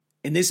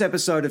In this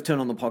episode of Turn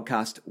On the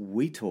Podcast,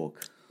 we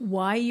talk.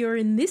 Why you're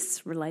in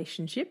this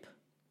relationship.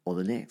 Or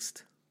the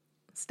next.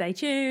 Stay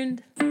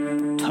tuned.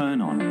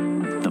 Turn On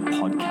the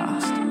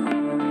Podcast.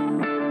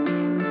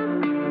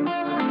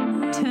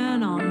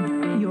 Turn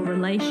on your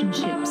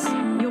relationships,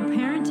 your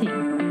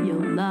parenting,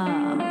 your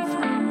love,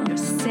 your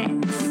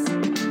sex.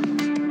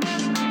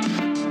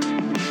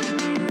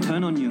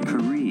 Turn on your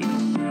career,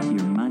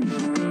 your money,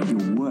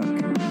 your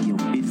work, your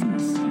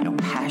business, your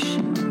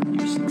passion,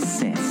 your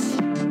success.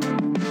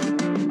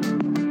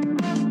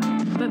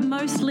 But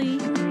mostly,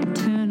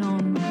 turn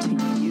on to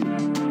you.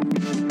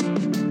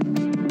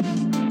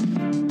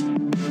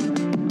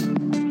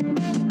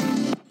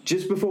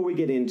 Just before we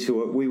get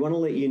into it, we want to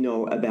let you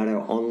know about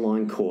our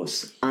online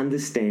course,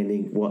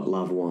 Understanding What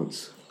Love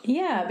Wants.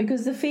 Yeah,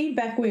 because the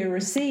feedback we're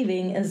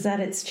receiving is that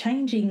it's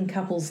changing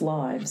couples'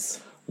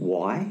 lives.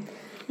 Why?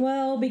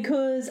 Well,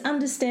 because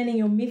understanding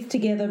your myth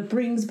together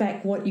brings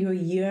back what you're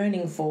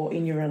yearning for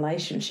in your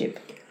relationship.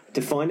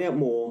 To find out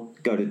more,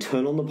 go to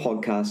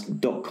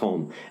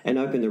turnonthepodcast.com and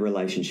open the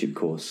relationship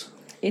course.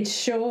 It's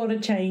sure to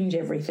change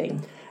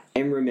everything.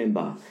 And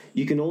remember,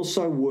 you can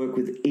also work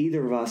with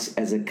either of us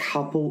as a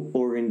couple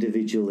or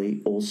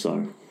individually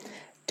also.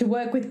 To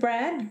work with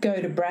Brad,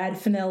 go to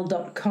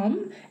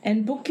bradfennell.com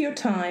and book your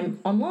time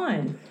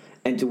online.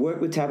 And to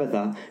work with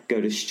Tabitha,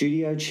 go to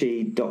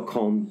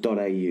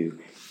studiochi.com.au,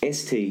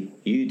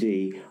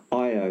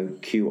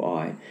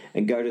 STUDIOQI,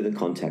 and go to the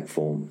contact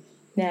form.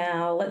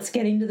 Now, let's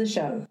get into the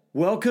show.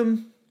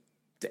 Welcome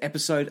to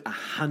episode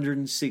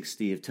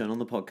 160 of Turn On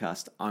the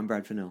Podcast. I'm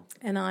Brad Fennell.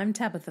 And I'm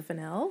Tabitha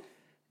Fennell.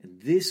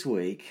 And this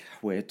week,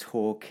 we're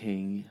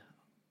talking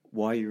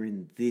why you're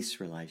in this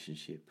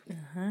relationship.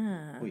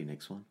 Or your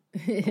next one.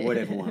 Or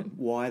whatever one.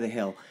 Why the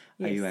hell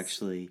are you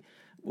actually...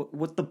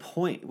 What the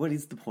point? What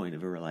is the point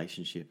of a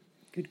relationship?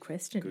 Good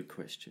question. Good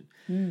question.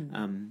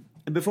 And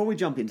before we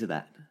jump into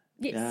that,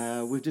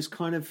 Yes. we've just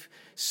kind of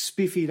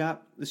spiffied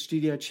up the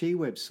Studio Chi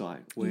website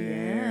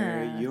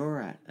where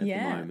you're at the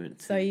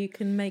moment. So you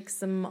can make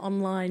some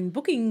online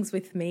bookings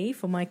with me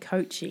for my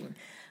coaching,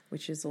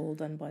 which is all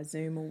done by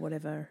Zoom or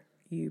whatever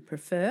you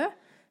prefer.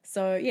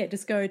 So,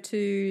 just go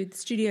to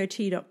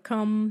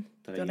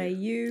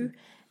studiochi.com.au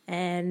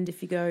and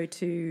if you go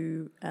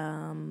to...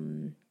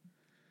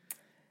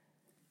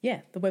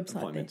 the website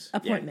Appointments.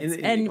 there. Appointments. In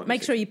the and appointments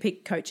make sure you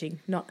pick coaching,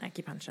 not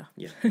acupuncture.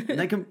 Yeah.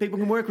 And people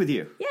can work with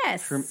you.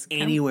 Yes. From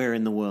anywhere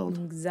in the world.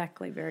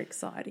 Exactly. Very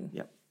exciting.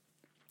 Yep.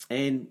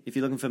 And if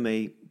you're looking for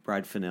me,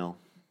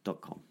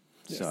 bradfennell.com.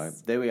 Yes. So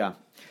there we are.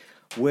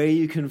 Where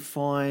you can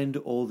find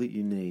all that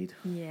you need.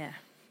 Yeah.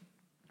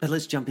 But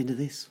let's jump into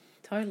this.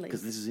 Totally.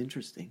 Because this is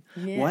interesting.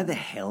 Yeah. Why the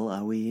hell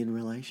are we in a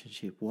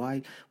relationship?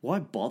 Why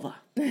bother?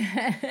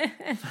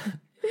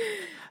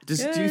 Do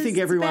you think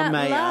everyone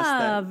may ask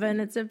that? Love, and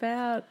it's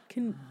about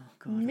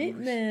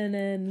commitment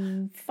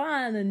and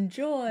fun and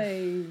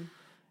joy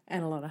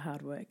and a lot of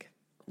hard work.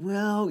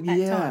 Well, At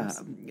yeah,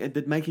 times.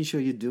 but making sure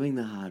you're doing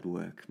the hard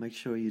work, make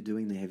sure you're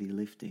doing the heavy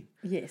lifting.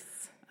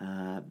 Yes.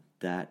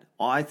 That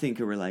I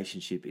think a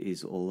relationship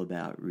is all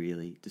about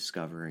really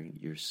discovering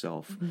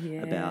yourself.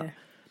 Yeah.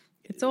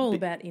 It's all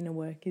about inner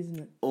work, isn't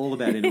it? All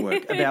about inner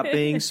work, about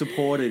being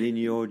supported in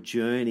your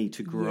journey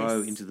to grow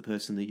Yes. into the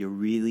person that you're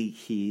really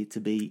here to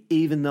be,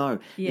 even though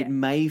it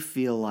may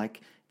feel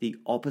like the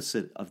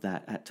opposite of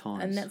that at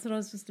times. And that's what I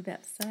was just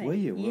about to say. Were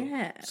you? Well,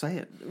 Yeah. say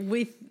it.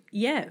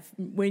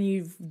 When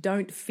you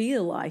don't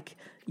feel like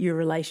your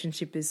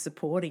relationship is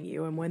supporting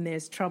you and when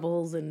there's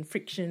troubles and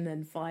friction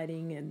and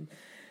fighting and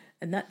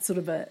that sort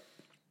of a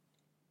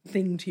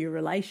thing to your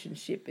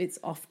relationship, it's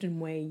often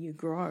where you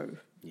grow.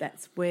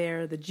 That's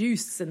where the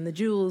juice and the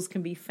jewels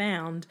can be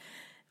found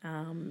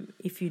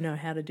if you know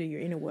how to do your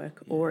inner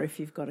work or if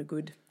you've got a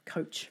good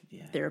coach,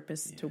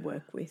 therapist to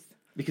work with.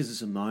 Because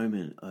it's a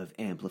moment of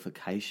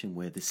amplification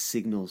where the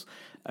signals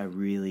are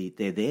really,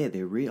 they're there,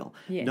 they're real.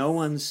 Yes. No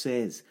one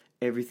says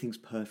everything's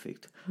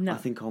perfect. No. I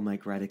think I'll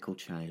make radical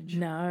change.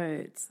 No,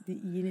 it's the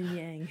yin and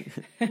yang.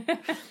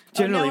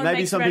 Generally, no one maybe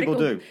makes some people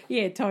do.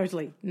 Yeah,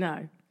 totally.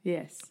 No,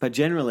 yes. But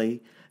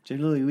generally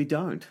we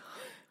don't.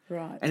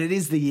 Right. And it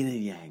is the yin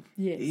and yang.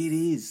 Yes. It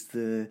is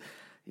the,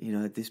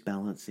 this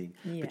balancing.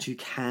 Yeah. But you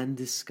can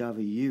discover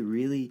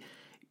the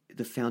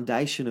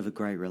foundation of a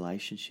great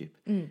relationship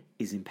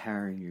is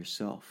empowering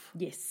yourself.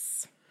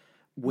 Yes.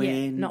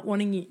 When not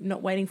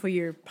waiting for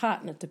your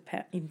partner to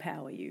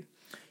empower you.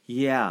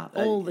 Yeah.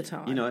 All the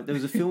time. There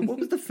was a film, what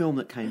was the film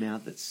that came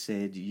out that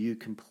said, "You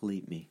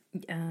complete me"?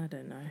 I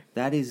don't know.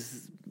 That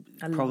is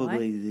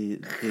probably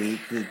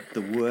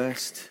the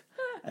worst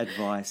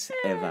advice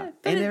ever.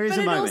 But And there is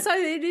a moment. Also,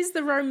 it is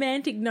the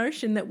romantic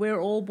notion that we're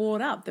all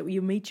brought up, that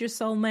you meet your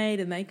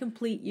soulmate and they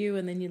complete you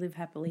and then you live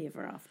happily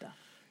ever after.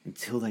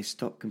 Until they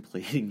stop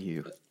completing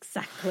you.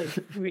 Exactly,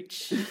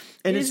 which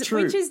And is, it's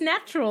true. which is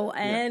natural.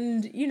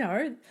 And,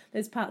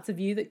 there's parts of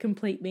you that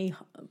complete me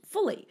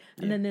fully.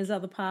 And then there's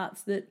other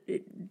parts that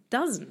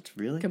doesn't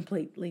Really?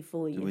 completely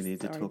fully. Do we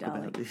need to talk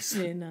about this?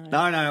 Yeah, no. No,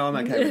 I'm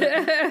okay with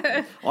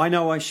it. I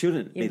know I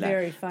shouldn't You're be that.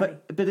 very funny.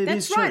 But it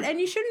That's is true. right, and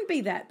you shouldn't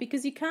be that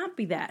because you can't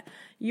be that.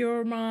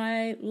 You're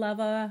my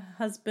lover,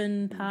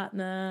 husband,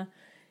 partner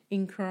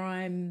in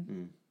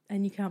crime,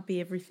 and you can't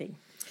be everything.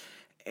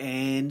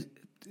 And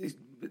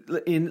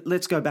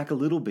let's go back a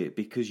little bit,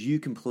 because you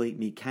complete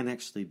me can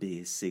actually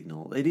be a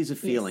signal. It is a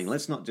feeling. Yes.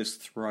 Let's not just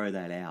throw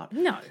that out.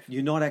 No.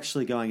 You're not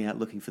actually going out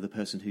looking for the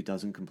person who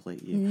doesn't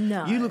complete you.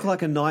 No. You look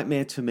like a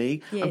nightmare to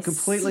me. I'm Yes.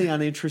 completely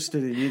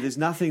uninterested in you. There's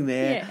nothing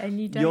there. Yeah,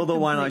 and you don't You're the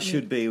one I complete me.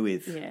 should be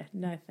with. Yeah,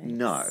 no thanks.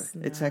 No,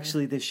 it's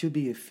actually, there should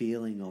be a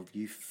feeling of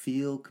you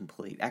feel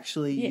complete.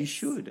 Actually, you Yes.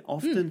 should.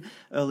 Often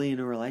early in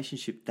a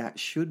relationship, that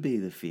should be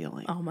the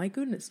feeling. Oh my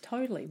goodness,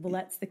 totally. Well,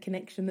 that's the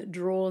connection that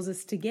draws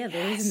us together,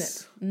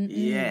 isn't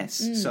it?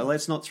 Yes. So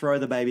let's not throw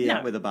the baby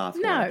out with the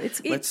bathwater. No, it's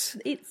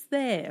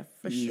there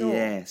for sure.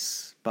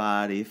 Yes,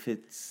 but if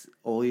it's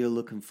all you're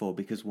looking for,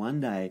 because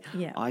one day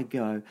Yeah. I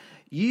go,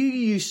 you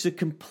used to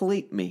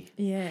complete me.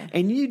 Yeah.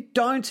 And you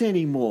don't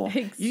anymore.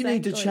 You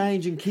need to Exactly.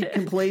 change and keep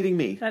completing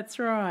me. That's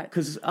right.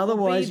 Because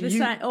otherwise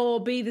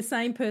be the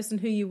same person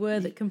who you were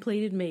that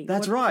completed me.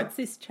 That's right. What's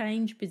this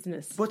change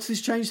business? What's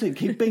this change thing?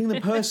 Keep being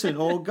the person,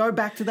 or go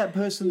back to that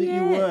person that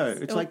you were.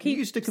 It's Or like you keep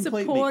used to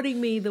complete me.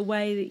 supporting me the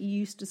way that you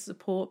used to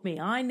support me.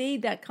 I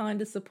need that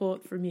kind of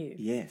support from you.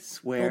 Yes,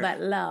 Or where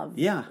that love.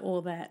 Yeah.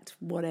 Or that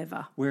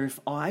whatever. where if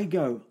I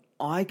go,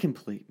 I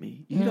complete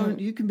me. You don't.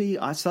 You can be.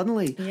 I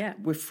suddenly. Yeah.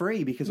 We're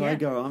free because I Yeah.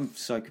 go. I'm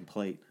so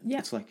complete. Yeah.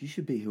 It's like you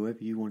should be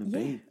whoever you want to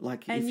Yeah. be.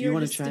 Like And if you're you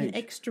want to just change. an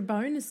extra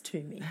bonus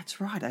to me.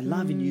 That's right. I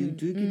love and you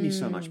do give me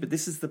so much. But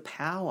this is the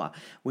power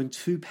when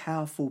two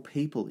powerful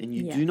people and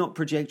you Yeah. do not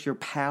project your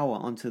power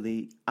onto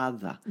the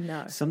other.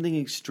 No. Something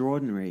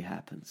extraordinary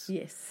happens.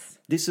 Yes.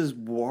 This is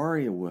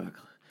warrior work.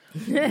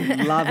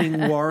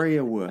 Loving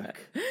warrior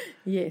work.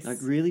 Yes. Like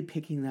really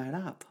picking that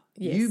up.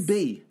 Yes. You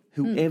be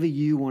whoever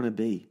you want to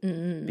be,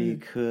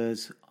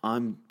 because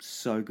I'm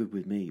so good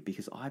with me,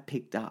 because I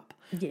picked up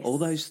Yes. all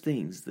those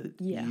things that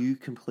Yeah. you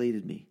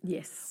completed me.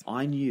 Yes.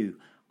 I knew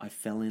I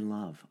fell in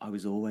love. I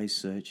was always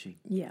searching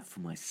Yeah.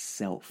 for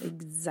myself.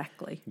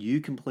 Exactly.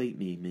 You complete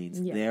me means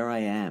Yeah. there I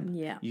am.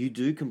 Yeah. You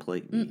do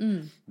complete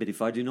me. But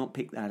if I do not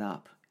pick that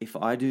up, if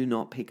I do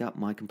not pick up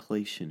my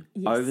completion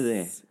over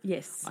there,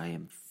 Yes. I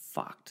am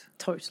fucked.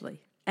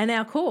 Totally. And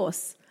our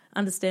course,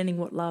 Understanding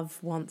What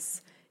Love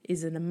Wants,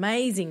 is an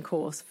amazing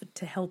course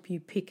to help you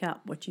pick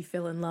up what you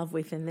fell in love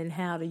with and then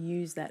how to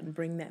use that and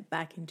bring that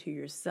back into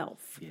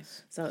yourself.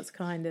 Yes. So it's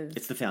kind of...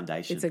 It's the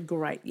foundation. It's a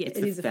great... Yeah, It's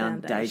it the is a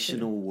foundation.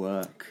 foundational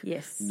work.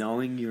 Yes.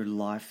 Knowing your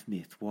life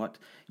myth, what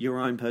your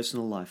own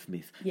personal life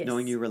myth, Yes.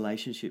 knowing your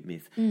relationship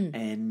myth,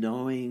 and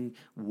knowing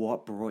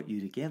what brought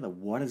you together.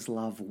 What does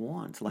love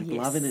want? Like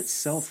love in Yes.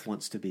 itself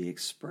wants to be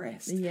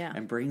expressed, Yeah.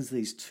 and brings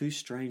these two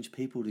strange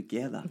people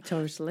together,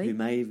 Totally. who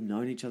may have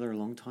known each other a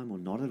long time or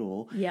not at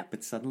all, Yep.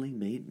 but suddenly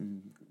meet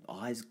and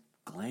eyes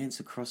glance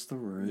across the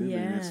room, Yeah,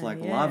 and it's like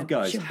yeah. love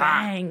goes,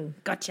 ha! Shebang!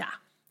 Gotcha.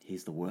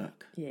 Here's the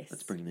work. Yes.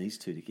 Let's bring these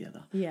two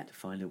together Yeah. to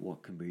find out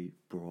what can be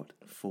brought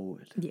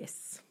forward.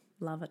 Yes.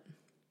 Love it.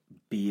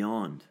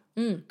 Beyond.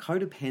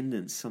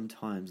 Codependence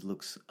sometimes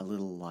looks a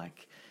little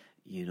like,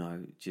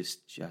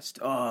 just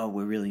oh,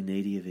 we're really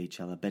needy of each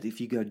other. But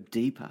if you go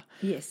deeper,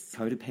 Yes.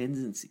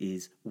 codependence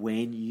is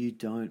when you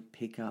don't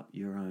pick up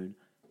your own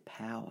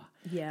power.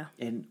 Yeah.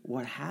 And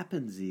what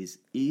happens is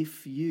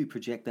if you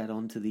project that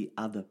onto the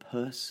other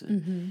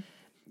person,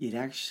 it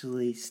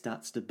actually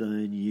starts to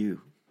burn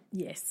you.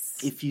 Yes.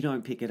 If you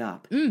don't pick it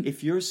up.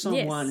 If you're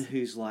someone Yes.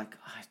 who's like,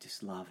 I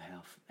just love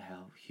how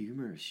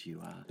humorous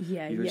you are.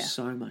 Yeah, You're yeah.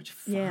 so much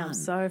fun. Yeah, I'm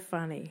so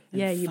funny. And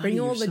Yeah, you funny, bring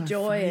all you're the so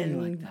joy funny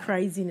and like that.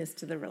 craziness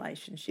to the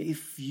relationship.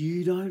 If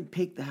you don't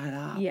pick that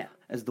up Yeah.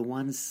 as the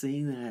one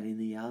seeing that in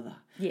the other,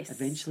 Yes.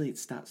 eventually it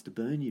starts to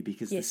burn you,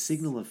 because the Yes.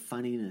 signal of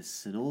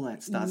funniness and all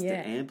that starts to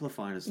Yeah.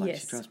 amplify, and it's like,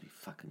 Yes. she drives me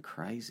fucking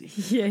crazy.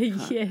 Yeah,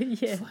 Huh? yeah,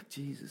 yeah. It's like,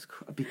 Jesus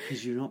Christ,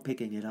 because you're not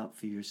picking it up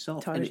for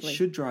yourself. And it Totally.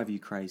 should drive you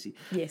crazy.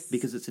 Yes.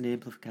 Because it's an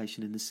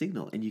amplification in the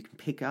signal, and you can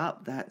pick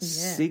up that Yeah.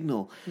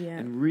 signal Yeah.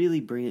 and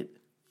really bring it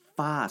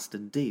fast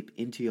and deep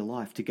into your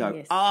life to go,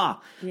 Yes. that's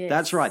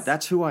Yes. right,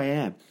 that's who I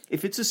am.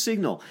 If it's a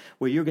signal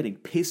where you're getting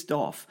pissed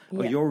off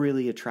or Yeah. you're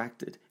really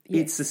attracted,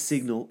 it's a Yes.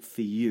 signal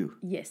for you.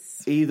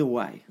 Yes. Either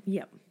way,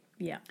 Yep.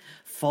 Yeah.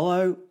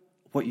 follow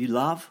what you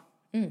love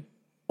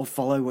or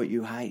follow what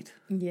you hate.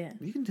 Yeah.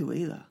 You can do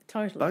either.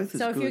 Totally. Both is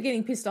so if good. you're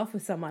getting pissed off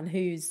with someone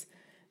who's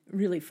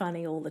really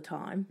funny all the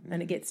time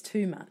and it gets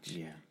too much,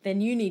 Yeah.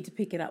 then you need to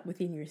pick it up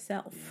within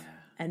yourself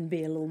and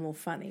be a little more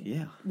funny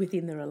Yeah.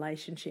 within the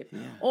relationship. Yeah.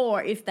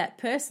 Or if that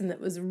person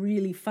that was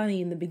really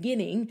funny in the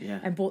beginning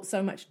Yeah. and brought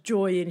so much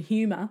joy and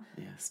humour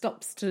Yeah.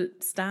 starts to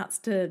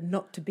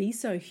not to be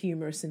so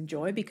humorous and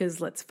joy,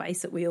 because let's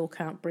face it, we all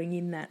can't bring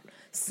in that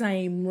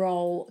same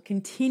role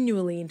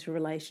continually into a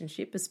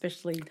relationship,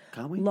 especially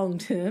Can't we? long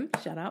term.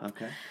 Shut up.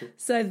 Okay, cool.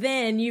 So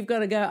then you've got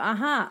to go,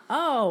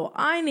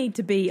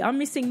 I'm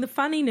missing the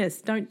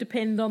funniness. Don't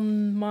depend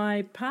on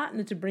my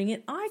partner to bring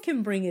it. I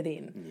can bring it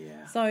in.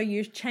 Yeah. So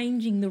you're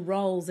changing changing the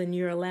roles, and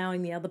you're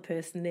allowing the other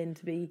person then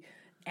to be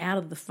out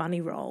of the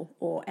funny role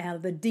or out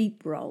of the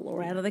deep role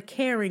or out of the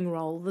caring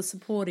role, the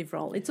supportive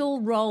role. It's all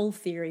role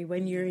theory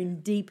when you're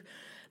in deep,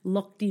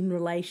 locked-in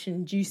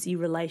juicy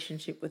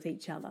relationship with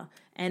each other.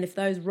 And if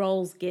those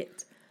roles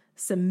get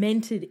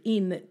cemented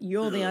in that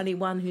you're the only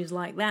one who's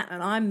like that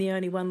and I'm the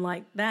only one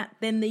like that,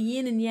 then the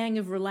yin and yang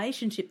of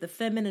relationship, the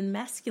feminine and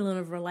masculine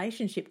of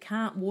relationship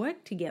can't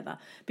work together,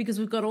 because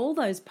we've got all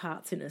those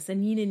parts in us,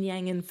 and yin and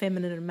yang and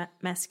feminine and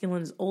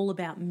masculine is all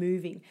about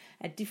moving.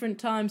 At different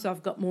times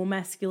I've got more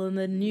masculine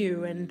than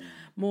you, and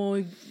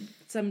more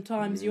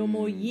sometimes you're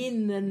more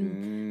yin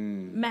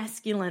than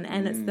masculine,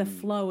 and it's the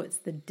flow, it's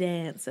the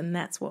dance, and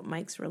that's what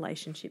makes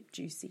relationship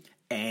juicy.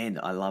 And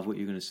I love what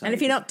you're going to say. And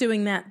if you're not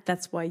doing that,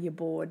 that's why you're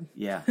bored.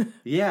 Yeah.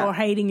 Yeah. Or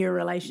hating your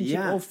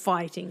relationship or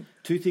fighting.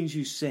 Two things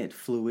you said.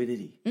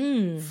 Fluidity.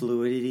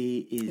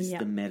 Fluidity is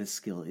the meta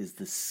skill, is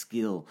the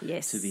skill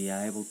to be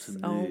able to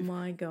move. Oh,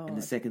 my God. And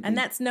the second thing, and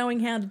that's knowing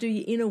how to do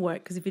your inner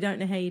work, because if you don't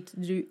know how to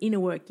do inner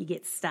work, you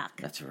get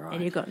stuck. That's right.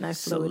 And you've got no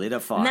fluid.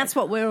 Solidified. And that's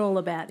what we're all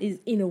about, is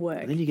inner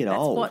work. And then you get that's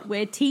old. What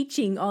we're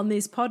teaching on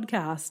this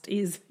podcast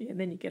is,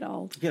 then you get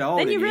old. You get old.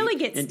 Then you really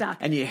get stuck.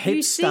 And your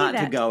hips start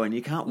to go, and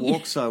you can't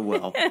walk so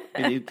well.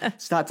 And you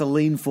start to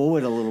lean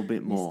forward a little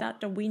bit more. You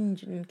start to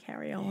whinge and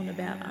carry on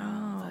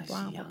about,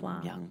 blah, blah,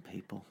 blah. Young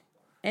people.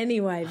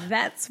 Anyway,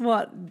 that's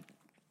what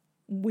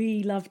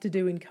we love to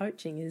do in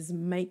coaching, is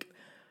make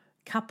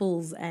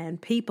couples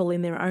and people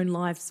in their own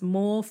lives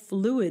more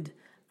fluid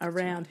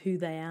around who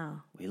they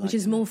are, which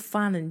is more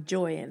fun and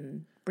joy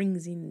and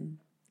brings in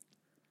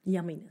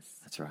yumminess.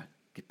 That's right.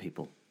 Get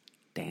people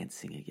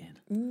dancing again.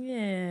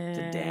 Yeah.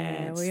 To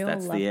dance. We all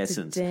That's love the to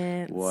essence.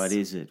 dance. What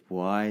is it?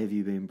 Why have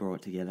you been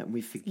brought together? And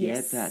we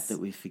forget that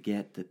we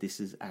forget that this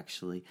is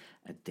actually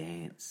a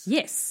dance.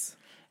 Yes.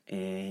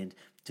 And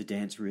to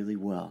dance really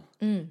well,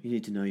 you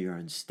need to know your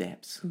own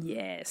steps.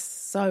 Yes,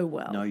 so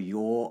well. Know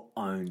your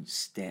own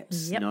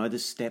steps. Yep. Know the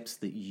steps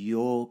that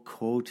you're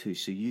called to,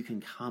 so you can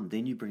come.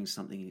 Then you bring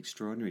something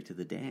extraordinary to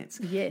the dance.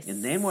 Yes.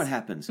 And then what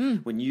happens?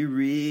 When you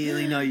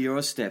really know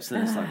your steps,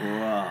 then it's like,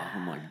 whoa, oh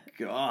my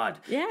God.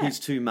 Yeah. These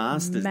two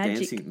masters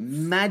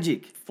dancing.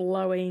 Magic.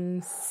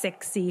 Flowing,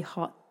 sexy,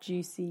 hot,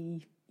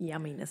 juicy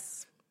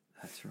yumminess.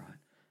 That's right.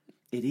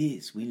 It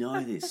is. We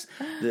know this.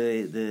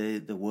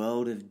 The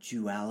world of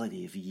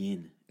duality, of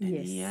yin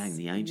and yang.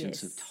 The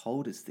ancients have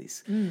told us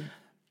this.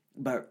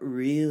 But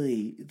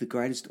really, the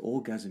greatest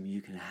orgasm you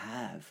can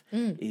have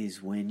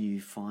is when you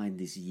find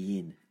this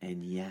yin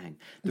and yang.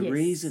 The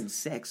reason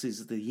sex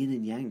is the yin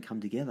and yang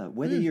come together.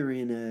 Whether you're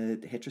in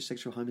a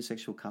heterosexual,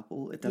 homosexual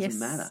couple, it doesn't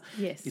matter.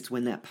 Yes. It's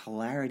when that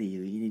polarity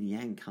of yin and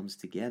yang comes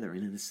together.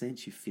 And in a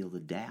sense, you feel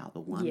the Tao, the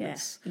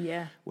oneness,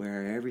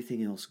 where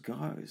everything else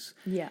goes.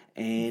 Yeah.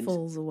 And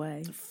falls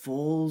away.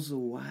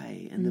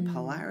 And the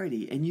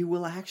polarity. And you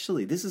will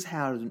actually, this is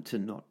how to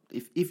not,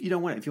 if you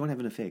don't want it, if you want to have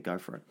an affair, go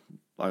for it.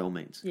 By all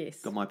means.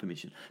 Yes. Got my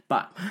permission.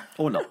 But,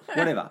 or not,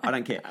 whatever, I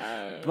don't care.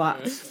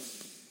 But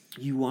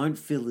you won't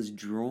feel as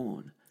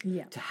drawn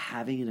to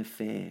having an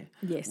affair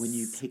when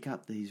you pick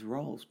up these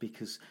roles.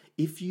 Because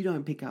if you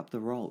don't pick up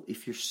the role,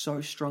 if you're so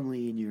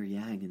strongly in your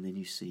yang and then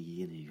you see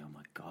yin and you go, oh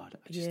my God,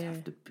 I just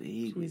have to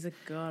be with She's a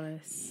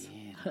goddess.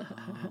 yin.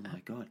 Oh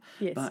my God.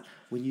 Yes. But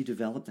when you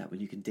develop that, when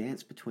you can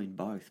dance between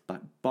both,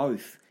 but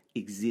both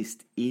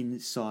exist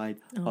inside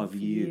of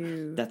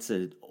you. That's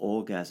an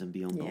orgasm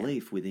beyond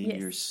belief within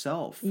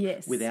yourself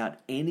without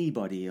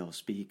anybody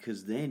else,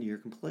 because then you're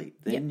complete.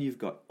 Then you've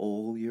got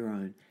all your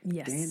own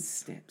dance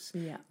steps.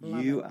 Yeah,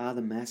 you are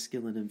the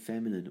masculine and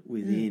feminine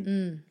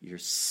within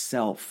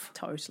yourself.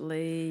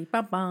 Totally.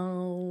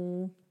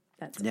 Ba-bow.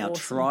 That's now awesome.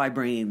 Try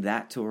bringing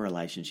that to a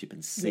relationship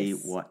and see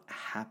what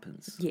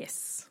happens.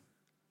 Yes.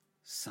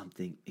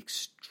 Something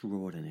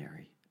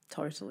extraordinary.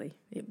 Totally.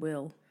 It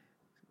will.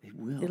 It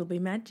will. It'll be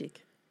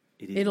magic.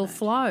 It'll magic.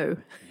 Flow.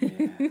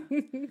 Yeah,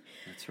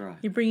 that's right.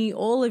 You're bringing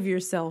all of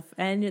yourself,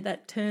 and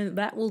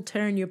that will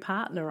turn your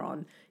partner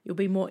on. You'll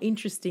be more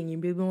interesting.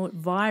 You'll be more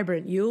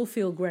vibrant. You'll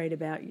feel great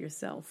about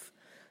yourself.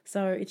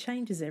 So it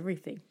changes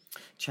everything.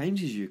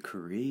 Changes your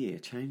career.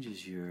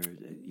 Changes your,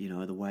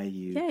 the way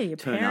you your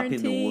turn up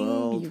in the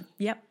world.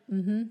 Yep.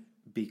 Mm-hmm.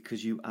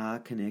 Because you are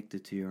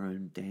connected to your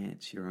own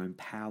dance, your own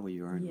power,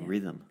 your own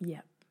rhythm.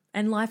 Yeah.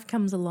 And life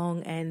comes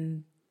along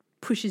and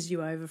pushes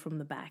you over from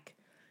the back.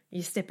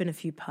 You step in a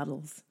few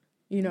puddles.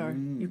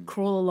 You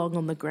crawl along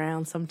on the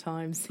ground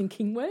sometimes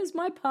thinking, where's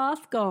my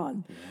path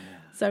gone? Yeah.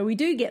 So we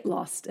do get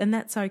lost, and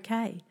that's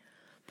okay.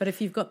 But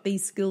if you've got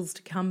these skills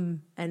to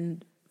come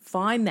and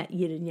find that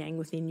yin and yang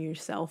within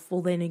yourself,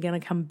 well, then you're going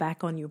to come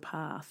back on your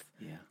path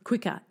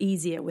quicker,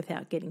 easier,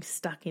 without getting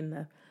stuck in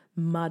the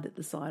mud at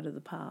the side of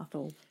the path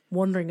or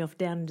wandering off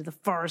down into the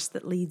forest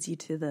that leads you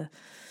to the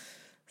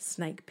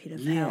snake pit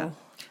of hell.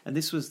 And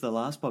this was the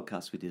last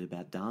podcast we did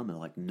about Dharma,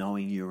 like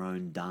knowing your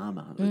own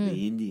Dharma.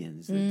 The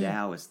Indians, the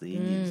Taoists, the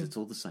Indians, it's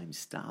all the same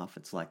stuff.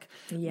 It's like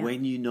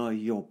when you know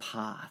your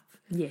path,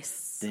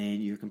 yes,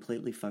 then you're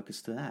completely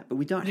focused to that. But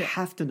we don't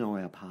have to know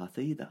our path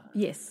either.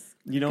 Yes,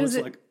 You know, it's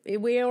like,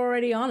 we're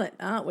already on it,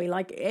 aren't we?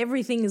 Like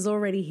everything is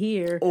already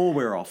here. or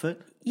we're off it.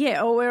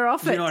 Yeah, or we're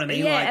off it. You know what I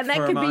mean? Yeah, Like, and that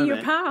for a could be your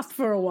moment. path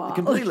for a while.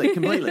 Completely.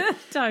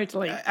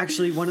 Totally.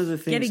 Actually, one of the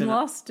things... Getting and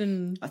lost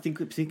and... I think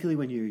particularly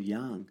when you're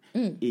young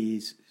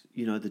is,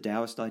 you know, the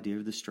Taoist idea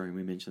of the stream,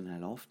 we mention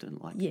that often,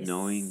 like Yes.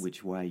 knowing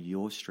which way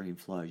your stream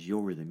flows,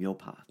 your rhythm, your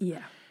path.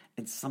 Yeah.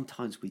 And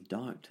sometimes we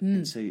don't.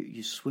 And so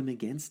you swim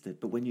against it.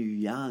 But when you're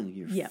young,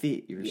 you're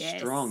fit, you're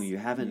strong, you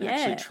haven't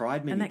actually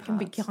tried many and that can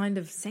be paths. kind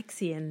of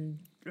sexy and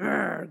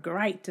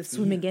great to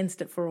swim against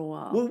it for a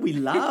while. Well, we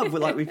love,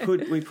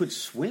 we put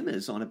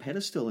swimmers on a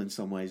pedestal in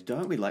some ways,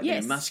 don't we? Like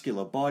Yes. their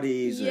muscular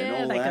bodies and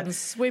all they that. can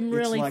swim It's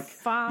really like,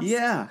 fast.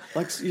 Yeah,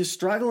 like you're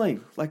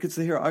struggling. Like it's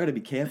the hero. I got to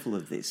be careful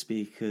of this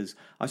because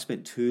I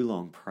spent too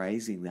long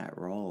praising that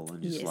role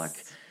and just like,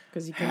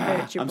 because you can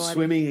hurt your I'm body.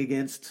 swimming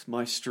against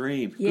my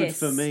stream. Yes.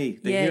 Good for me.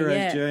 The Yeah, hero's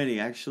yeah. journey,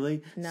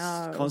 actually.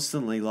 No.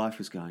 Constantly life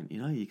was going,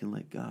 you know, you can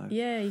let go.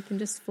 Yeah, you can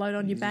just float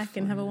on your back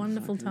and have a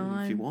wonderful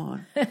time. If you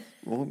want.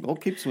 I'll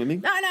keep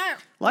swimming. No.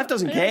 Life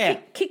doesn't I'm gonna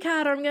care. kick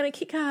harder. I'm going to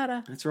kick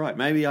harder. That's right.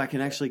 Maybe I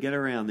can actually get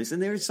around this.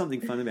 And there is something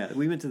fun about it.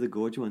 We went to the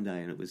Gorge one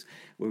day and it was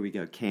where we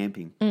go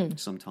camping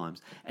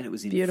sometimes. And it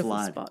was in Beautiful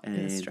flood. spot and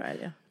in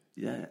Australia.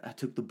 Yeah, I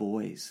took the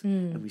boys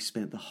and we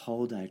spent the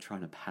whole day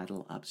trying to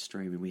paddle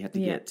upstream and we had to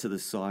get to the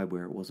side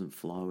where it wasn't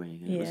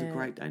flowing. And it was a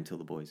great day until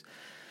the boys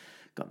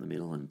got in the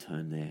middle and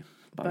turned their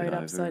boat over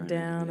upside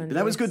down. But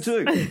that was good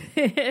too.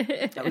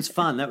 That was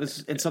fun.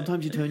 And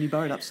sometimes you turn your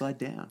boat upside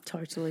down.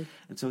 Totally.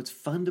 And so it's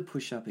fun to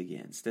push up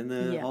against. And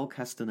the whole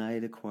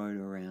Castaneda quote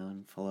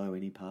around follow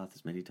any path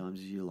as many times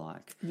as you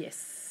like.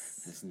 Yes.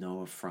 There's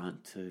no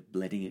affront to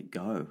letting it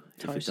go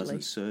if it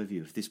doesn't serve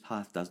you. If this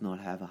path does not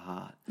have a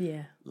heart,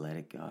 let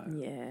it go.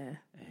 Yeah.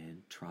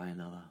 And try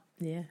another.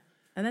 Yeah.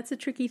 And that's a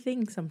tricky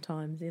thing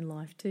sometimes in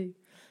life too,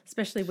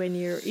 especially when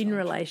you're in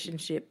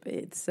relationship.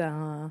 It's,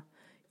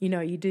 you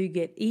know, you do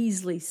get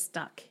easily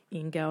stuck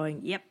in going,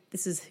 yep,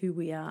 this is who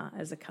we are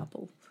as a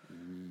couple.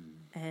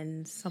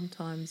 And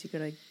sometimes you've got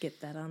to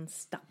get that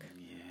unstuck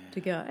to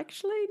go,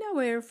 actually, no,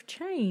 we've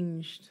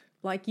changed.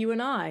 Like you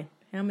and I,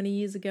 how many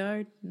years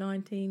ago?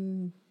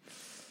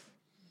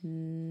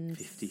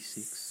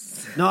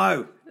 56.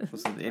 No,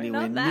 wasn't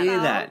anywhere not that near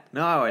old. that.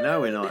 No, I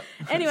know we're not.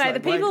 Anyway,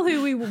 It's the like, people wait.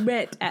 who we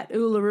met at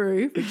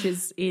Uluru, which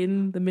is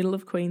in the middle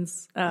of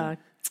Queens,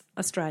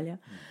 Australia,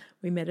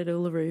 we met at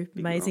Uluru,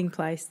 amazing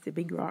place, the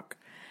Big Rock.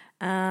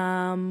 You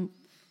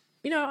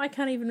know, I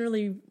can't even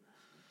really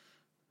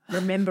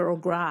remember or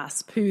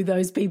grasp who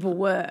those people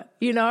were,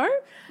 you know?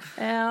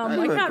 I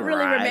were can't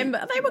really great.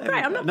 remember. They were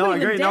great. I'm not No, I putting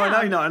them agree. No, down. I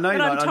know you're not. I know but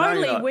you're I'm not. I know you're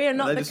totally, not. we're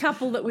not They the just-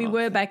 couple that we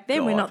were back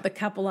then. We're God. not the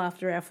couple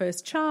after our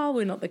first child.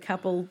 We're not the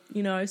couple,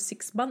 you know,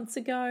 6 months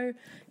ago.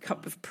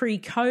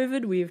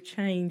 Pre-COVID, we have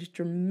changed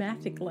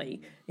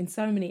dramatically in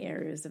so many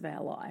areas of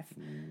our life.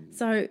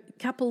 So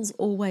couples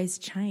always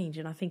change.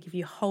 And I think if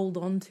you hold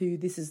on to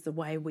this is the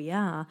way we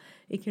are,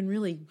 it can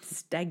really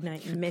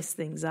stagnate and mess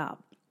things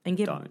up and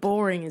get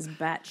boring as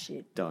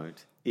batshit.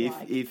 Don't.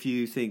 If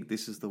you think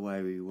this is the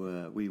way we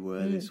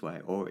were this way,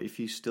 or if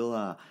you still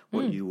are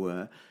what you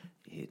were,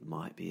 it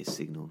might be a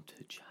signal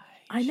to change.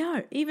 I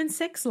know, even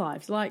sex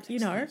lives, like, you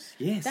know,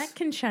 Yes. that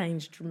can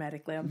change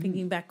dramatically. I'm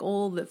thinking back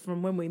all that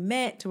from when we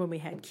met to when we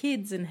had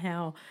kids and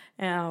how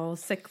our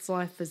sex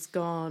life has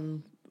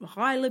gone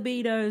high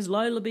libidos,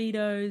 low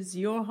libidos,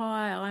 you're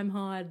high, I'm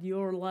high,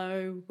 you're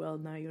low. Well,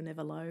 no, you're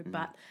never low,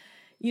 but,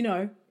 you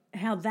know,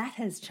 how that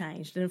has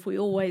changed. And if we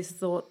always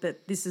thought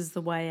that this is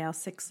the way our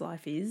sex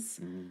life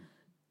is,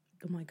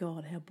 oh my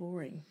God, how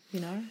boring, you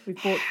know?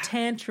 We've brought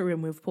tantra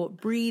in, we've brought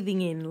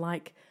breathing in,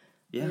 like...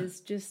 Yeah. There's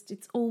just,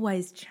 it's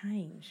always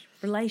change.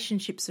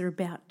 Relationships are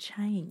about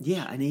change.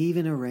 Yeah, and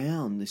even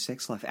around the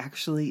sex life,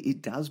 actually,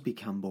 it does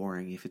become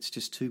boring if it's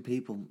just two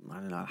people, I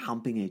don't know,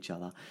 humping each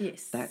other.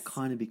 Yes. That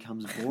kind of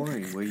becomes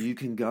boring where you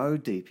can go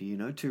deeper, you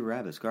know, two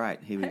rabbits.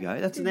 Great, here we go.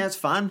 That's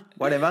fun,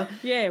 whatever.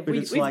 Yeah, But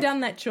we've it's like-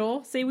 done that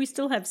chore. See, we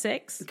still have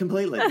sex.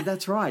 Completely.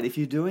 That's right. If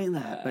you're doing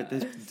that, but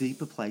there's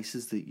deeper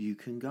places that you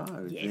can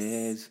go.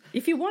 Yes.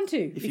 If you want to.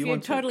 If you you're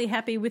want to. totally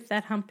happy with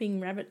that humping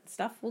rabbit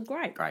stuff, well,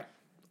 great. Great.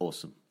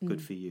 Awesome.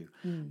 Good for you.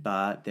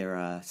 But there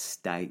are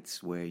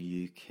states where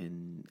you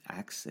can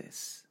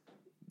access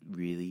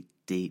really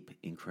deep,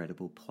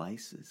 incredible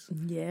places.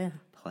 Yeah.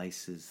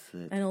 Places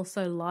that... And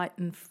also light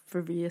and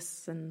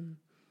frivolous and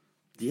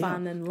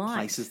fun and light.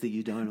 Places that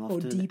you don't or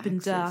often deep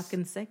and dark access.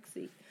 and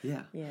sexy.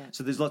 Yeah. Yeah.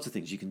 So there's lots of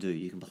things you can do.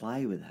 You can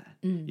play with that.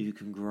 You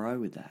can grow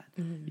with that.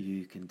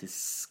 You can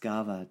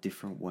discover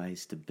different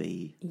ways to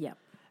be. Yep.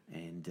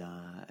 And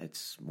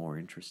it's more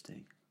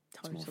interesting.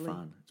 Totally. It's more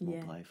fun. It's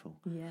more playful.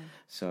 Yeah.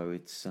 So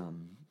it's,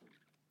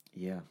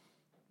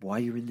 why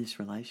you're in this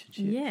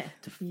relationship. Yeah.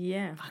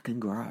 To fucking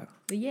grow.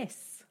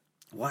 Yes.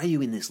 Why are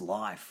you in this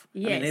life? I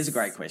mean, there's a Yes.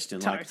 great question.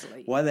 Totally.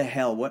 Like, why the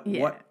hell? What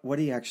Yeah. are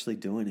you actually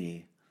doing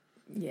here?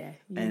 Yeah.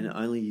 And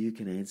only you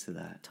can answer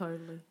that.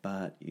 Totally.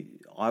 But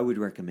I would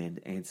recommend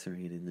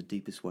answering it in the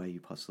deepest way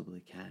you possibly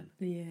can.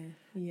 Yeah.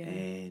 Yeah.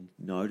 And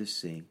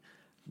noticing,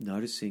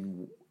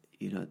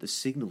 you know, the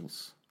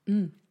signals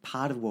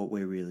part of what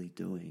we're really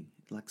doing.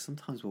 Like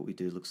sometimes what we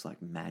do looks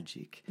like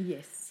magic.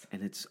 Yes.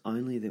 And it's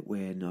only that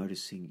we're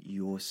noticing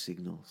your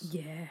signals.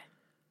 Yeah.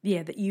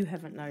 Yeah, that you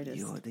haven't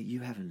noticed. That you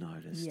haven't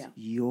noticed. Yeah.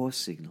 Your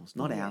signals,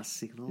 not our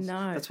signals.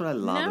 No. That's what I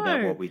love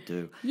about what we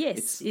do.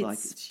 Yes.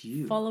 It's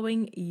you.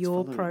 Following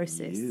your following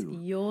process, you.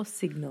 your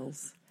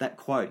signals. That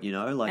quote,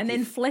 like... And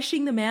then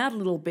fleshing them out a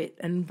little bit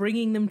and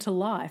bringing them to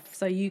life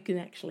so you can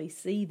actually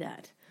see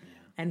that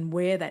and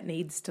where that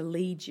needs to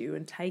lead you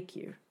and take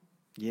you.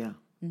 Yeah,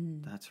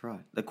 that's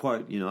right. The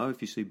quote,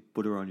 if you see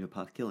Buddha on your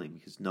path, kill him,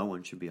 because no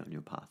one should be on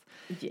your path,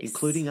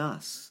 including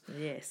us.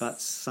 Yes.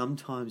 But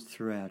sometimes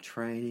through our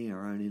training,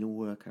 our own inner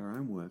work, our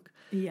own work,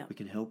 we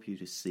can help you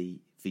to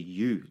see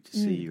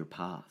your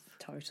path.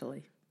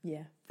 Totally.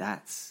 Yeah.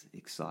 That's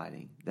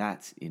exciting.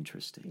 That's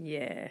interesting.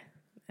 Yeah,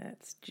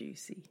 that's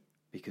juicy.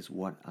 Because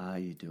what are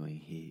you doing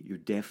here? You're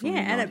definitely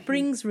and not it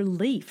brings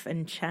relief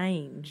and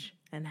change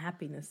and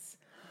happiness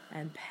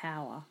and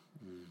power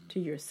to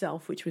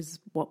yourself, which was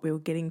what we were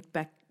getting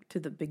back to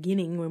the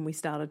beginning when we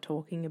started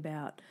talking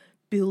about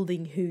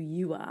building who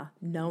you are,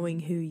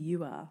 knowing who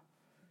you are.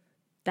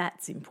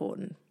 That's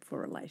important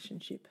for a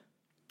relationship.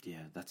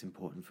 Yeah, that's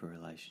important for a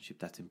relationship.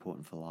 That's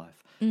important for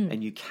life.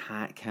 And you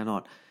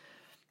cannot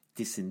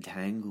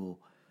disentangle,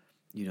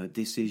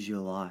 this is your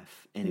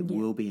life and it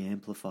will be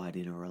amplified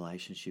in a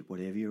relationship,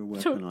 whatever you're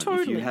working on.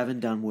 If you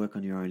haven't done work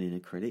on your own inner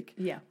critic,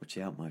 watch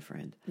out, my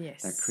friend.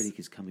 Yes. That critic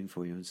is coming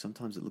for you, and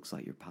sometimes it looks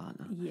like your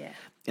partner. Yeah.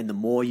 And the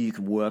more you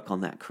can work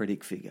on that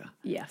critic figure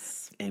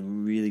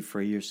and really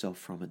free yourself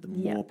from it, the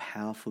more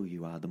powerful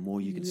you are, the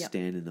more you can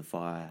stand in the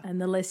fire. And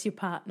the less your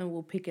partner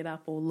will pick it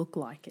up or look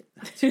like it.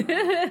 That's right.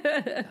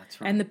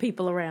 That's right. And the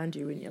people around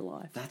you in your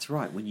life. That's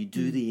right. When you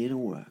do the inner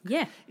work,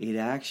 it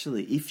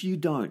actually, if you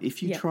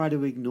try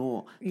to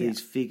ignore these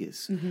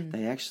figures,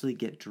 they actually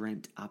get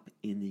dreamt up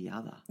in the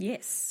other.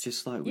 Yes.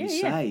 Just like we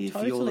say, if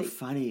you're the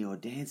funny or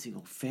dancing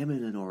or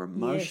feminine or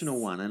emotional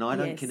one, and I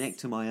don't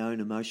connect to my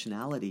own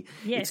emotionality,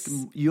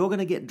 you're going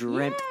to get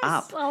dreamt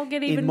up. I'll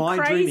get even in my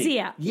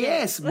crazier. Dreaming.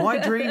 Yes, my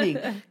dreaming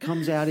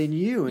comes out in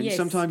you, and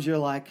sometimes you're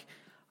like,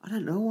 I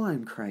don't know why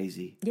I'm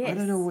crazy. I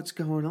don't know what's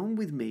going on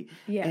with me.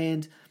 Yeah.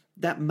 And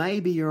that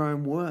may be your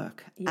own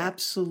work,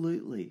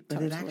 absolutely,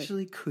 but it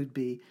actually could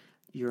be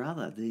your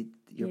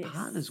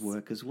partner's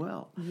work as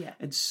well. Yeah.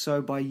 And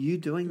so by you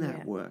doing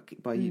that work,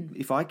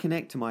 if I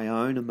connect to my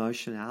own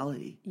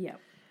emotionality,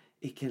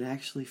 it can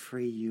actually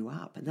free you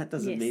up. And that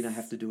doesn't mean I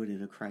have to do it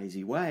in a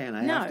crazy way and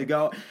I have to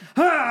go,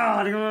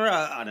 I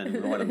don't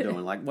know what I'm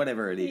doing, like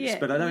whatever it is.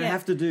 But I don't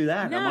have to do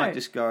that. No. I might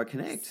just go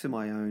connect to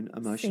my own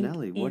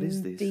emotionality. What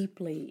is this?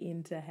 Deeply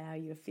into how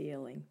you're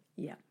feeling.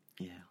 Yeah.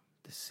 Yeah.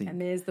 The sync.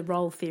 And there's the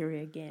role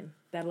theory again.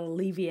 That'll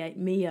alleviate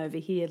me over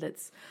here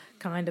that's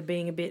kind of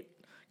being a bit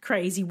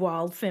crazy,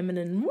 wild,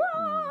 feminine,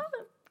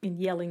 and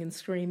yelling and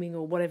screaming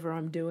or whatever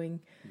I'm doing.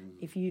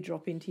 If you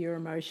drop into your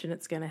emotion,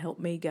 it's going to help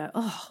me go,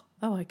 oh,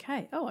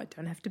 okay. Oh, I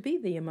don't have to be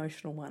the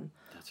emotional one.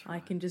 That's right. I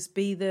can just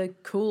be the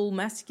cool,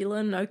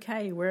 masculine,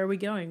 okay, where are we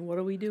going? What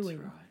are we doing?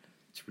 That's right.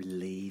 It's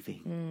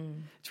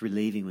relieving. It's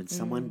relieving when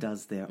someone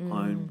does their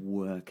own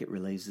work. It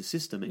relieves the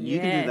system. And you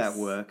can do that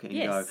work and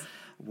go,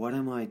 what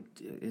am I,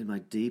 in my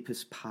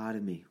deepest part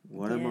of me?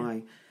 What am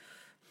I...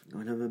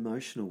 When I'm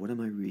emotional, what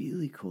am I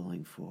really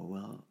calling for?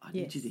 Well, I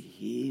need you to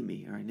hear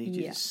me, or I need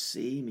you to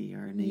see me,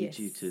 or I need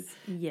you to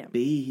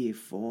be here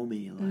for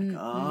me. Like,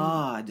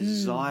 I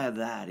desire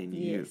that in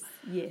you.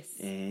 Yes.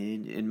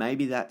 And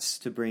maybe that's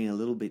to bring a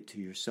little bit to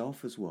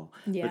yourself as well,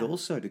 but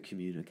also to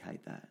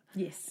communicate that.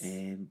 Yes.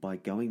 And by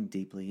going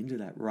deeply into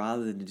that,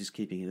 rather than just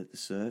keeping it at the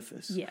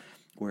surface,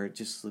 where it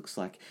just looks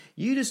like,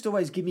 you just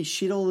always give me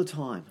shit all the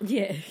time.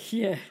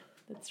 Yeah,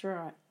 that's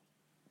right.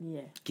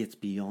 Yeah. Gets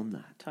beyond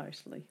that.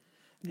 Totally.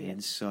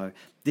 And so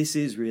this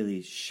is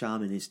really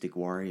shamanistic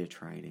warrior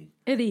training.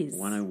 It is.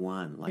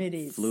 101, like it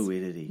is.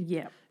 fluidity.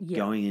 Yep.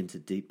 Going into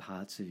deep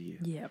parts of you.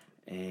 Yep.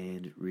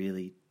 And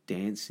really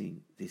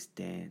dancing this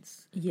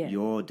dance, Yeah.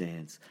 your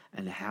dance.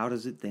 And how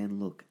does it then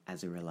look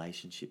as a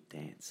relationship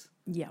dance?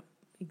 Yep,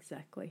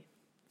 exactly.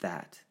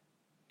 That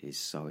is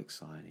so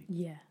exciting.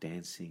 Yeah.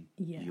 Dancing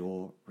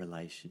your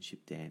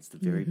relationship dance, the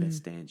very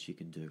best dance you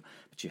can do.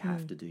 But you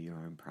have to do your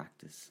own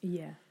practice.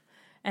 Yeah.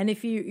 And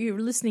if you're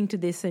listening to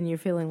this and you're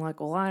feeling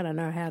like, well, I don't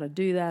know how to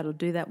do that or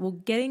do that, well,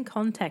 get in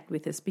contact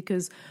with us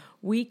because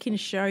we can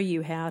show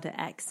you how to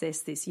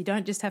access this. You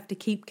don't just have to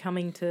keep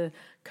coming to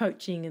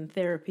coaching and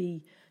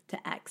therapy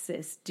to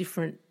access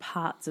different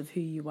parts of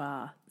who you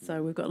are.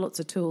 So we've got lots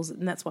of tools,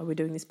 and that's why we're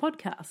doing this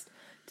podcast,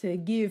 to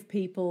give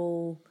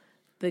people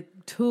the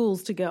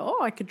tools to go,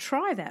 oh, I could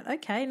try that.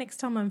 Okay, next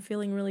time I'm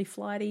feeling really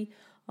flighty,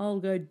 I'll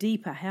go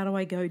deeper. How do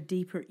I go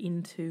deeper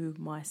into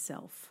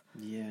myself?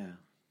 Yeah.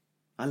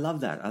 I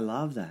love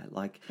that.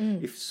 Like,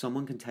 if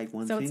someone can take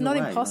one thing away. So it's not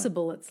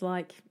impossible. It's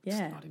like, It's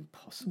not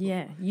impossible.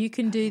 Yeah, you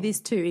can do this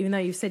too. Even though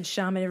you've said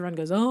shaman, everyone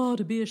goes, oh,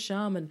 to be a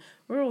shaman.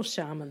 We're all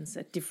shamans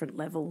at different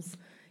levels,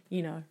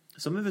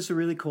 Some of us are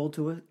really called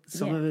to it.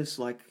 Some Yeah. of us,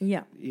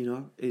 Yeah.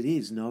 it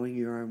is knowing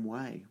your own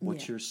way.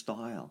 What's Yeah. your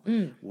style?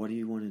 What do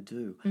you want to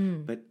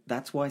do? But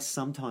that's why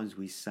sometimes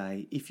we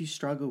say, if you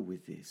struggle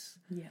with this,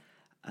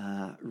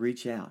 Yeah.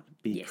 reach out,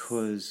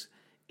 because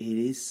it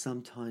is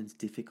sometimes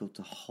difficult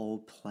to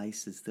hold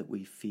places that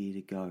we fear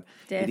to go.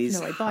 It is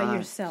Definitely, by hard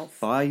yourself.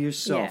 By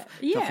yourself.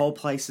 Yeah. To hold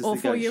places or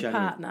that for go your shadowy.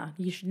 partner.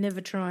 You should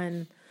never try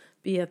and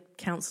be a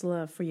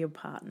counsellor for your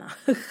partner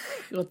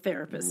or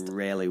therapist.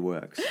 Rarely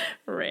works.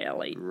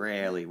 Rarely.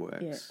 Rarely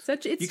works. Yeah. So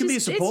it's you can be a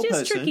support it's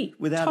just person tricky.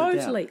 without a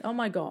doubt. Totally. Oh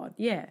my God.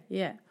 Yeah.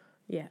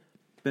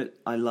 But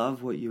I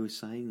love what you were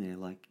saying there,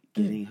 like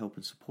getting help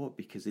and support,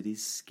 because it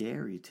is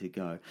scary to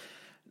go,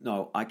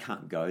 no, I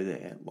can't go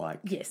there. Like,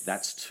 Yes.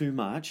 that's too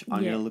much.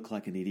 I'm Yeah. going to look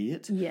like an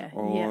idiot. Yeah,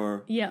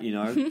 Or, yeah.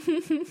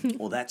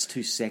 or that's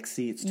too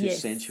sexy. It's too Yes.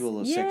 sensual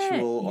or Yeah,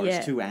 sexual, or yeah.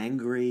 it's too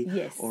angry.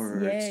 Yes.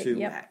 Or Yeah, it's too,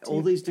 yep.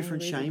 all Too these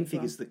different angry is a shame big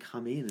figures one. that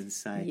come in and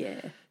say,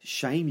 Yeah.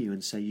 shame you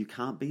and say you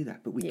can't be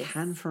that. But we Yes.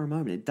 can for a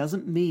moment. It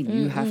doesn't mean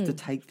you have to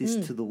take this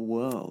to the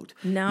world.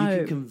 No. You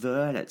can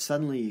convert it.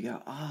 Suddenly you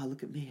go,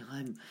 look at me.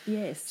 I'm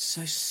Yes.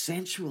 so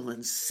sensual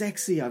and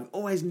sexy. I've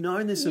always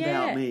known this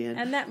about me.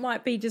 And that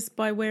might be just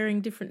by wearing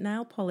different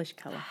nail polish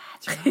colour.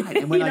 That's right.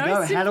 And when You I know, go,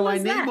 how simple do I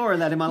as need that. more of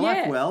that in my life?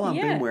 Yeah, Well, I've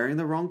yeah. been wearing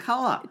the wrong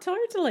colour.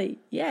 Totally,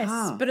 yes.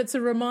 Huh. But it's a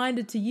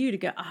reminder to you to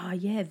go,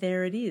 yeah,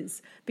 there it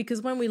is.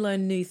 Because when we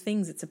learn new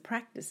things, it's a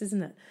practice,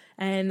 isn't it?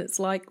 And it's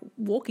like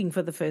walking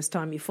for the first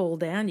time. You fall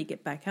down, you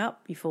get back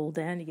up. You fall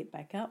down, you get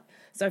back up.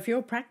 So if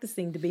you're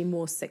practicing to be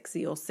more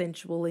sexy or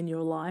sensual in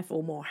your life,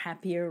 or more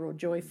happier or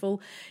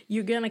joyful,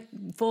 you're going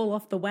to fall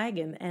off the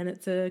wagon. And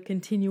it's a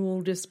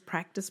continual just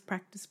practice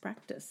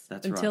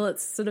That's until right.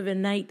 it's sort of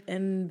innate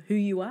and who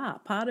you are,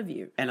 part of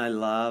you. And I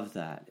love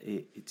that.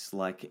 It's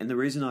like, and the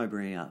reason I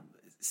bring up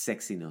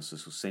sexiness or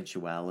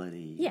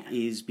sensuality Yeah.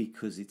 is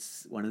because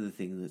it's one of the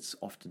things that's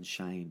often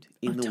shamed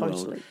in the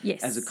totally. world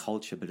Yes. as a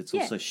culture, but it's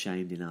Yeah. also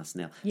shamed in us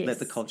now. Yes. Let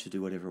the culture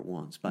do whatever it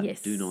wants, but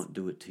Yes. do not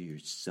do it to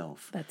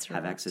yourself. That's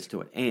Have right. access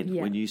to it. And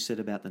Yeah. when you said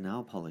about the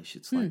nail polish,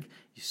 it's like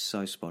you're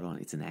so spot on.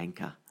 It's an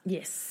anchor.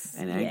 Yes.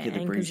 An Yeah, anchor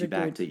that brings anchors you are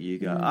back good. that you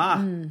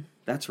go,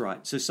 that's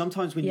right. So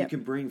sometimes when you Yep.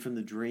 can bring from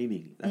the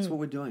dreaming, that's what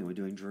we're doing. We're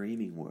doing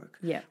dreaming work.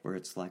 Yeah. Where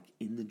it's like,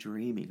 in the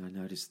dreaming, I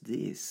noticed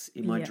this.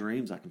 In my Yeah.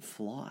 dreams, I can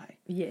fly.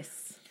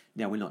 Yes.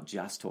 Now, we're not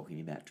just talking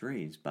about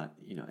dreams, but,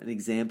 an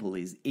example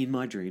is, in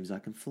my dreams, I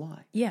can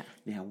fly. Yeah.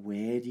 Now,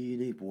 where do you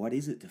need, what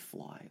is it to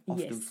fly?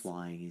 Often Yes.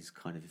 flying is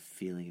kind of a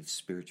feeling of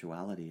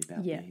spirituality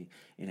about Yeah. being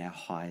in our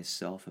higher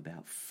self,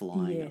 about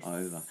flying Yes.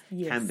 over.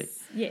 Yes. Can be.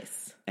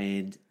 Yes.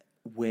 And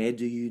where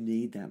do you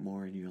need that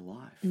more in your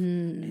life?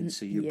 And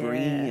so you're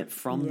bringing it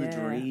from the yeah,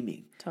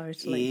 dreaming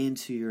totally.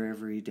 into your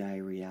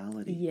everyday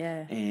reality.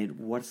 Yeah. And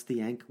what's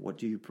the anchor? What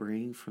do you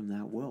bring from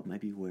that world?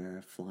 Maybe you wear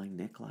a flying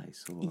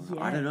necklace, or Yeah.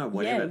 I don't know,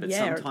 whatever. But or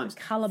sometimes a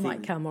colour might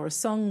things- come, or a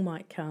song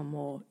might come,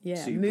 or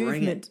so you movement.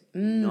 bring it,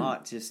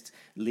 not just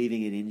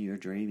leaving it in your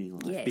dreaming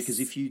life. Yes. Because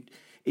if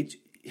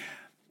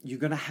you're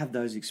going to have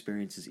those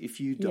experiences. If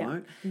you Yeah.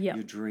 don't, Yeah.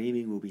 your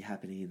dreaming will be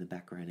happening in the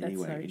background That's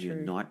anyway, so in your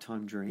true.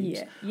 nighttime dreams.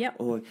 Yeah. Yep.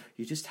 Or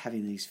you're just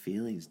having these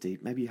feelings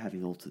deep. Maybe you're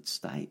having altered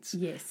states.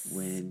 Yes.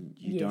 When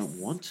you Yes. don't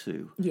want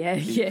to. Yeah,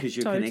 yeah, Because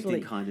you're totally.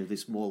 connecting kind of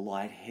this more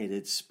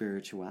lightheaded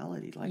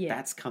spirituality. Like Yeah.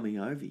 that's coming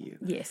over you.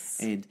 Yes.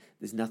 And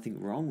there's nothing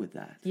wrong with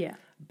that. Yeah.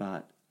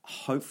 But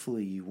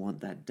hopefully you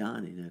want that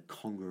done in a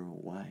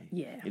congruent way.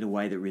 Yeah. In a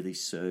way that really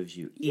serves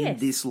you in Yes.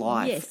 this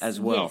life Yes. as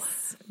well.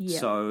 Yes. Yeah.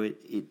 So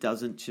it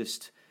doesn't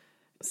just...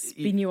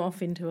 Spin you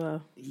off into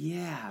a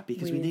Yeah,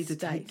 because we Weird need to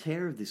state. take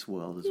care of this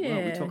world as well. We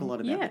Yeah, talk a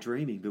lot about yeah. the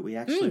dreaming, but we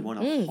actually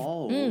want to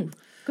hold...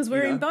 because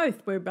we're you in know?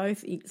 both. We're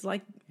both. It's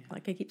like I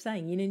keep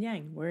saying, yin and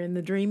yang. We're in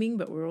the dreaming,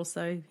 but we're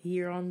also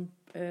here on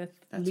earth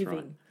That's living.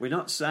 right. We're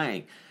not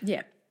saying...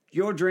 Yeah.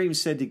 Your dream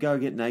said to go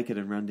get naked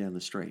and run down the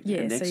street.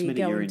 Yeah. And next so you minute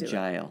go you're and in do it.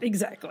 jail.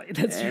 Exactly.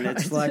 That's And right.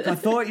 it's like, I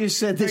thought you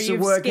said this Or would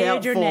you've work scared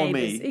out your for neighbours.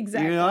 me.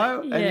 Exactly. You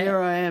know? Yeah. And here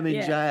I am in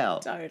Yeah, jail.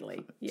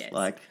 Totally. Yes.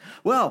 Like,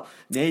 well,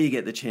 now you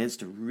get the chance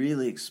to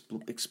really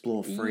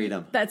explore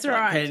freedom. That's Like,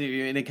 right. Can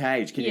you in a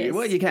cage? Can Yes. you?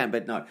 Well, you can,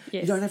 but no,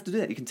 Yes. you don't have to do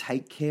that. You can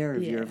take care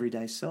of your Yeah.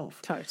 everyday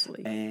self.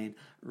 Totally. And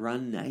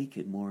run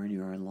naked more in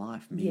your own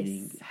life,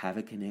 meaning Yes. have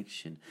a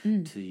connection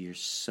to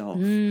yourself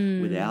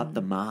without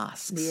the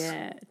masks.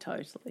 Yeah.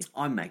 Totally.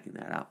 I'm making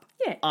that up.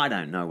 Yeah. I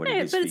don't know what it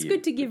Yeah, is but for it's you.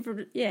 good to give.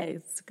 Yeah,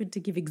 it's good to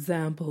give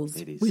examples.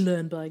 It is. We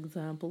learn by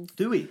examples.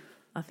 Do we?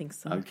 I think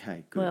so.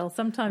 Okay, good. Well,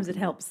 sometimes it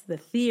helps the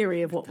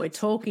theory of what we're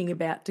talking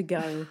about to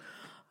go,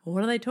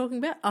 what are they talking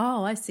about?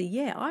 Oh, I see.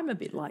 Yeah, I'm a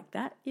bit like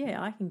that.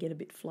 Yeah, I can get a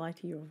bit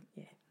flighty or,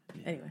 yeah.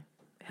 Anyway,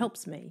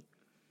 helps me.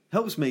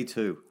 Helps me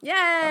too.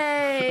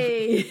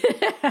 Yay!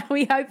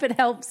 We hope it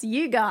helps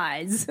you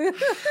guys.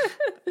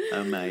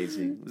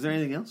 Amazing. Was there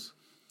anything else?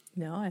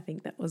 No, I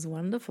think that was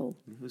wonderful.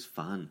 It was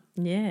fun.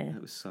 Yeah.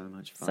 It was so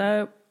much fun.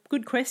 So,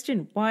 good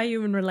question. Why are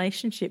you in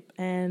relationship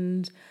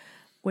and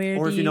where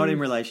or do if you're not you- in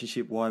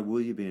relationship, why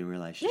will you be in a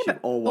relationship? Yeah,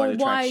 but- or what or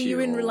attracts why are you? you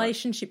in or what-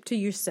 relationship to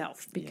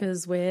yourself?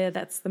 Because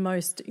that's the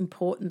most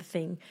important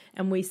thing.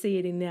 And we see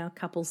it in our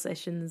couple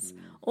sessions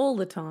all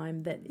the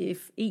time that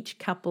if each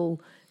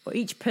couple or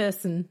each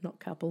person, not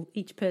couple,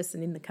 each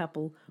person in the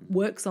couple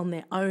works on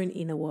their own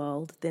inner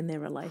world, then their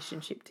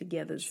relationship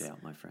together's. Watch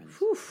out, my friends.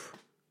 Whew.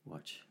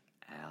 Watch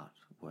out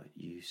what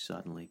you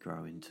suddenly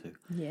grow into.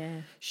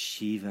 Yeah.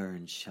 Shiva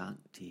and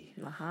Shakti.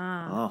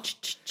 Aha. Oh,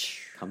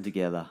 come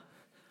together.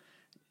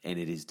 And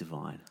it is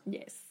divine.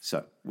 Yes.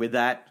 So with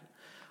that,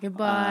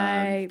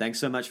 Goodbye. thanks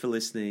so much for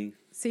listening.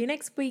 See you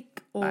next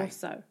week or Bye.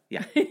 so.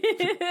 Yeah.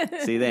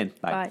 See you then.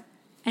 Bye. Bye.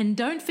 And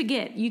don't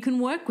forget, you can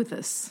work with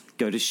us.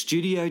 Go to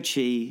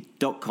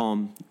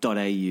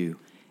studiochi.com.au.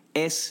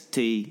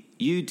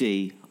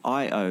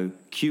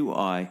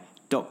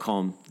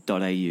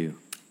 studioqi.com.au.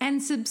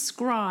 And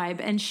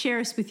subscribe and share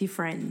us with your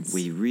friends.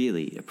 We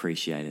really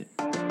appreciate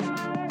it.